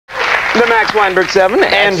The Max Weinberg 7.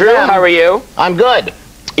 That's Andrew, them. how are you? I'm good.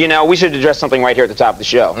 You know, we should address something right here at the top of the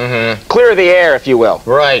show. Mm-hmm. Clear the air, if you will.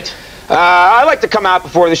 Right. I like to come out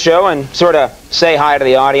before the show and sort of say hi to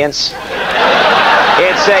the audience.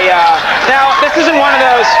 It's a, now, this isn't one of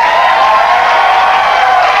those,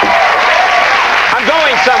 I'm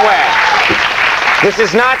going somewhere. This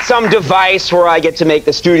is not some device where I get to make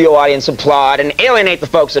the studio audience applaud and alienate the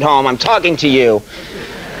folks at home. I'm talking to you.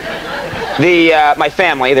 My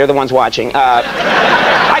family, they're the ones watching.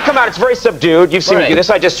 I come out, it's very subdued. You've seen me do this.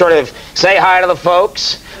 I just sort of say hi to the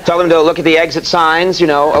folks, tell them to look at the exit signs, you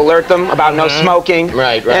know, alert them about no smoking.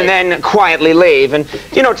 Right. And then quietly leave. And,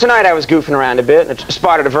 you know, tonight I was goofing around a bit and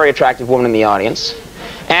spotted a very attractive woman in the audience.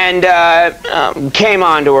 And came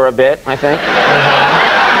on to her a bit, I think.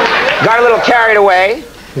 Got a little carried away.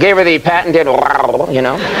 Gave her the patented, you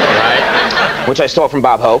know. Right. Which I stole from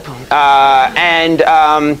Bob Hope.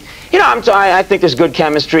 You know, I think there's good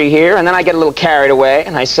chemistry here, and then I get a little carried away,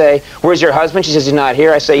 and I say, "Where's your husband?" She says, "He's not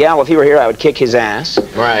here." I say, "Yeah, well, if he were here, I would kick his ass."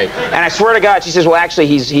 Right. And I swear to God, she says, "Well, actually,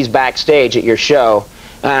 he's backstage at your show."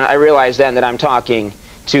 And I realize then that I'm talking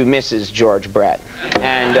to Mrs. George Brett.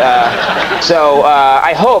 And so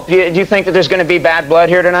I hope, do you think that there's going to be bad blood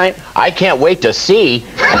here tonight? I can't wait to see. You're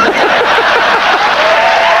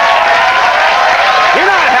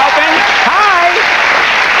not helping. Hi.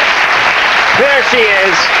 There she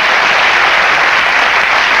is.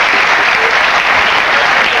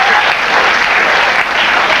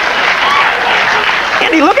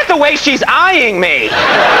 Andy, look at the way she's eyeing me.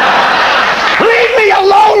 Leave me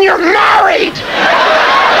alone, you're married!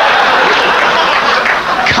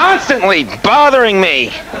 Constantly bothering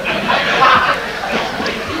me.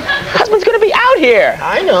 Husband's gonna be out here.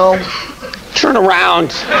 I know. Turn around.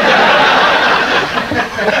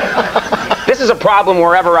 This is a problem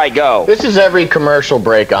wherever I go. This is every commercial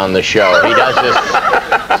break on the show. He does this.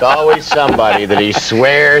 It's always somebody that he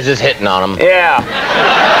swears is hitting on him. Yeah.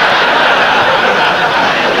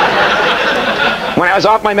 When I was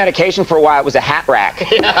off my medication for a while, it was a hat rack.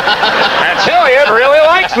 I tell you, it really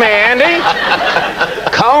likes me, Andy.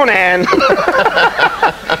 Conan.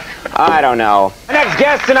 I don't know. Our next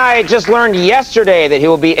guest tonight just learned yesterday that he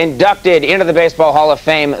will be inducted into the Baseball Hall of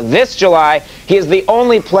Fame this July. He is the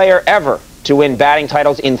only player ever to win batting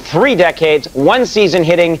titles in 3 decades, 1 season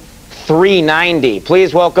hitting .390.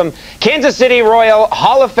 Please welcome Kansas City Royal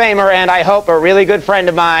Hall of Famer and I hope a really good friend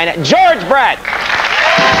of mine, George Brett.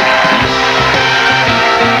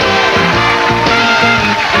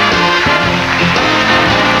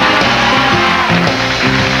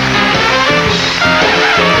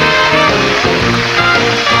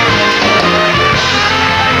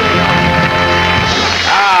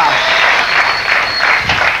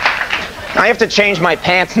 I have to change my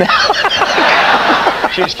pants now.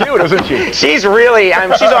 She's cute, isn't she? She's really,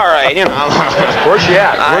 she's all right, you know. Where's she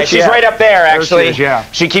at? She's right up there, actually. There she is, yeah.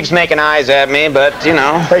 She keeps making eyes at me, but, you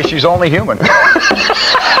know. Hey, she's only human.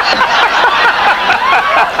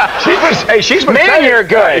 She's been Man, saying, you're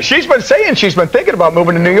good. She's been saying she's been thinking about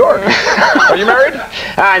moving to New York. Are you married?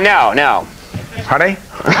 No. Honey?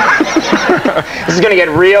 This is going to get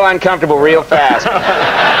real uncomfortable real fast.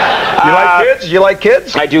 You like kids? You like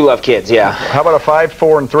kids? I do love kids, yeah. How about a 5,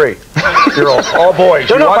 4, and 3? You're all boys.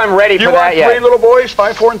 Don't know if I'm ready for that yet. You want 3 little boys,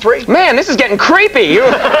 5, 4, and 3? Man, this is getting creepy.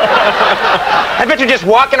 I bet you're just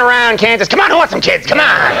walking around Kansas. Come on, who wants some kids? Come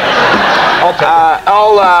on.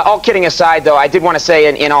 All kidding aside, though, I did want to say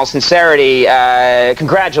in all sincerity,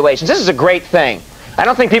 congratulations. This is a great thing. I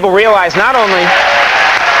don't think people realize not only...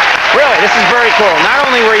 Really, this is very cool. Not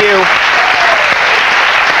only were you...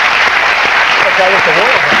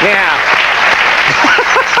 Yeah.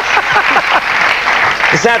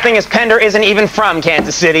 The sad thing is Pender isn't even from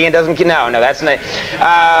Kansas City and doesn't... No, that's not...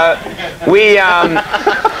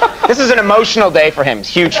 This is an emotional day for him. He's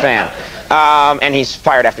a huge fan. And he's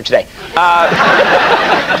fired after today.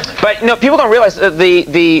 But no, people don't realize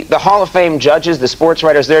the Hall of Fame judges, the sports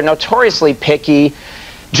writers, they're notoriously picky.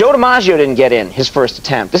 Joe DiMaggio didn't get in his first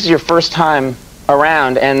attempt. This is your first time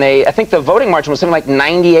around, and I think the voting margin was something like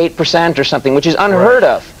 98% or something, which is unheard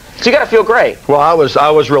of. So you got to feel great. Well, I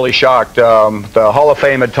was really shocked. The Hall of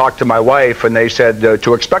Fame had talked to my wife, and they said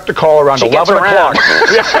to expect a call around 11 o'clock.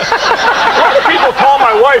 A lot of people call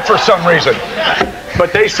my wife for some reason.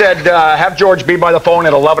 But they said, have George be by the phone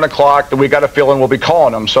at 11 o'clock, we got a feeling we'll be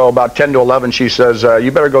calling him. So about 10 to 11, she says,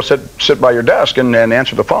 you better go sit by your desk and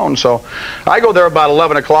answer the phone. So I go there about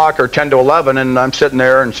 11 o'clock or 10 to 11, and I'm sitting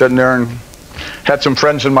there and had some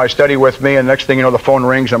friends in my study with me, and next thing you know, the phone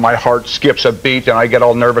rings and my heart skips a beat, and I get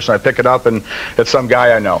all nervous, and I pick it up, and it's some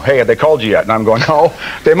guy I know. Hey, have they called you yet? And I'm going, no.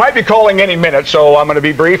 They might be calling any minute, so I'm going to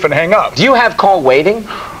be brief and hang up. Do you have call waiting?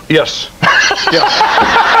 Yes. Yes.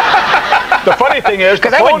 The funny thing is,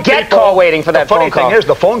 because I would get call waiting for that phone call. The funny thing is,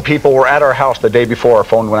 the phone people were at our house the day before our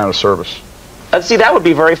phone went out of service. See, that would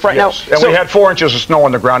be very frightening. Yes. And we had 4 inches of snow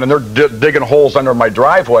on the ground, and they're digging holes under my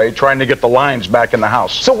driveway trying to get the lines back in the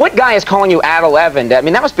house. So what guy is calling you at 11? I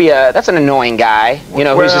mean, that must be that's an annoying guy. You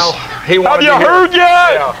know, who's just... Have you heard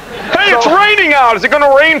yet? Yeah. Hey, it's raining out. Is it going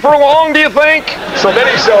to rain for long, do you think? So then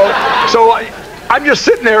I'm just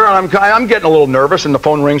sitting there, and I'm getting a little nervous, and the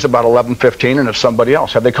phone rings about 11:15, and it's somebody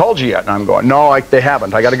else. Have they called you yet? And I'm going, no, they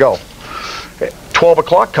haven't. I got to go. 12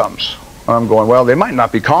 o'clock comes. And I'm going, well, they might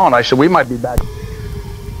not be calling. I said, we might be back.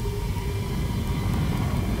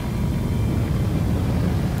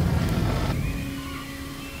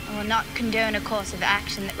 I will not condone a course of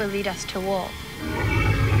action that will lead us to war.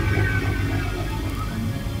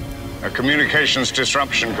 A communications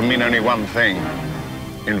disruption can mean only one thing: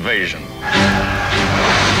 invasion.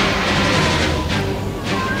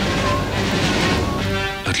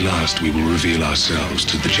 At last we will reveal ourselves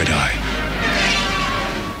to the Jedi.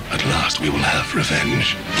 At last we will have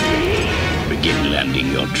revenge. Begin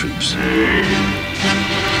landing your troops.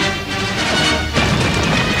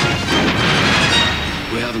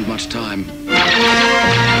 We haven't much time.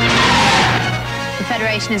 The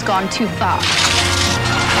Federation has gone too far.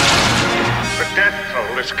 The death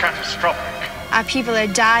toll is catastrophic. Our people are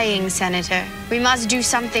dying, Senator. We must do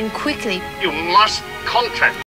something quickly. You must contact